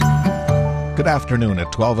Good afternoon.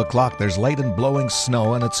 At 12 o'clock, there's light and blowing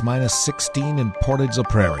snow, and it's minus 16 in Portage-la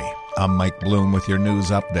Prairie. I'm Mike Bloom with your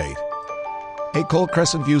news update. École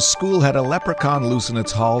Crescent View School had a leprechaun loose in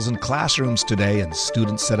its halls and classrooms today, and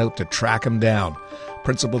students set out to track him down.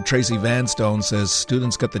 Principal Tracy Vanstone says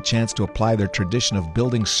students got the chance to apply their tradition of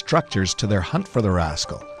building structures to their hunt for the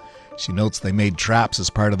rascal. She notes they made traps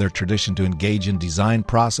as part of their tradition to engage in design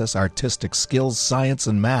process, artistic skills, science,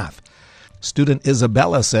 and math. Student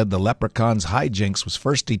Isabella said the leprechaun's hijinks was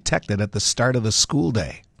first detected at the start of the school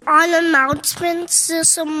day. On announcements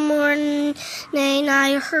this morning,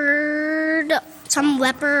 I heard some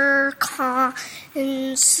leprechauns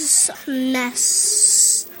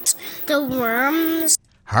mess the worms.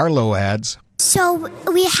 Harlow adds, So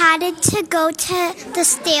we had to go to the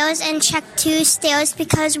stairs and check 2 stairs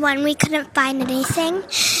because one we couldn't find anything,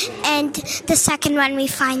 and the second one we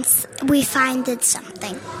finded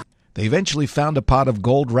something. They eventually found a pot of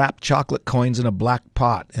gold-wrapped chocolate coins in a black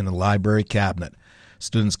pot in a library cabinet.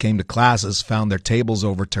 Students came to classes, found their tables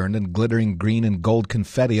overturned, and glittering green and gold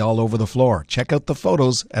confetti all over the floor. Check out the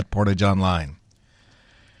photos at Portage Online.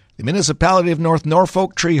 The municipality of North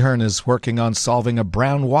Norfolk Treeherne is working on solving a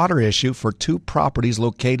brown water issue for 2 properties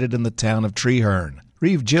located in the town of Treeherne.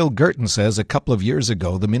 Reeve Jill Girton says a couple of years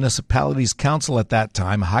ago, the municipality's council at that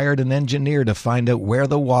time hired an engineer to find out where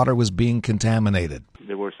the water was being contaminated.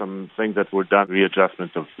 There were some things that were done,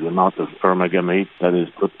 readjustment of the amount of permanganate that is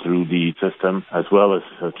put through the system, as well as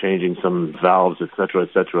changing some valves, etc.,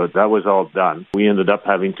 etc. That was all done. We ended up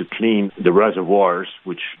having to clean the reservoirs,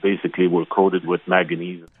 which basically were coated with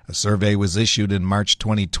manganese. A survey was issued in March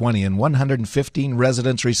 2020, and 115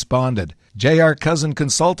 residents responded. J.R. Cousin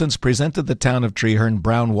Consultants presented the Town of Treeherne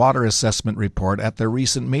Brown Water Assessment Report at their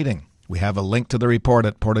recent meeting. We have a link to the report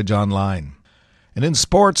at Portage Online. And in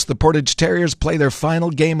sports, the Portage Terriers play their final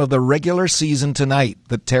game of the regular season tonight.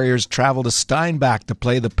 The Terriers travel to Steinbach to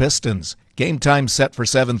play the Pistons. Game time set for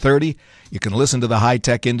 7:30. You can listen to the High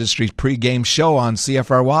Tech Industries pregame show on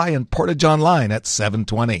CFRY and Portage Online at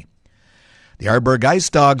 7:20. The Arbourg Ice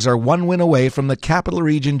Dogs are 1 win away from the Capital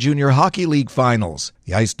Region Junior Hockey League Finals.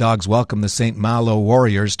 The Ice Dogs welcome the St. Malo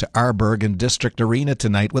Warriors to Arbourg and District Arena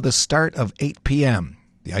tonight with a start of 8 p.m.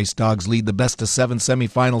 The Ice Dogs lead the best-of-7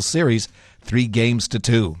 semifinal series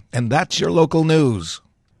 3-2. And that's your local news.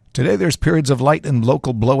 Today there's periods of light and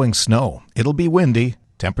local blowing snow. It'll be windy.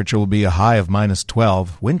 Temperature will be a high of minus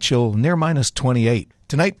 12. Wind chill near minus 28.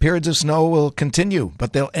 Tonight periods of snow will continue,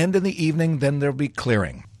 but they'll end in the evening, then there'll be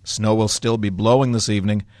clearing. Snow will still be blowing this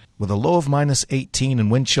evening with a low of minus 18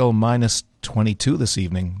 and wind chill minus 22 this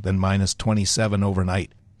evening, then minus 27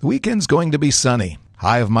 overnight. The weekend's going to be sunny.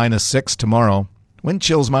 High of minus 6 tomorrow. Wind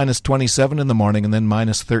chills minus 27 in the morning and then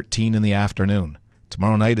minus 13 in the afternoon.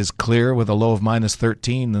 Tomorrow night is clear with a low of minus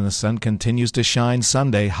 13, and the sun continues to shine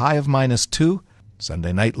Sunday, high of minus 2.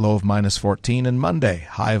 Sunday night, low of minus 14, and Monday,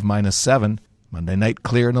 high of minus 7. Monday night,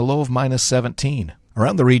 clear and a low of minus 17.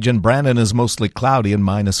 Around the region, Brandon is mostly cloudy and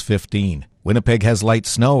minus 15. Winnipeg has light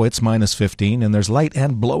snow, it's minus 15, and there's light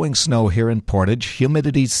and blowing snow here in Portage.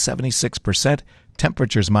 Humidity's 76%.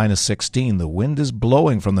 Temperature's minus 16. The wind is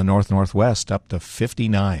blowing from the north-northwest up to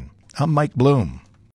 59. I'm Mike Bloom.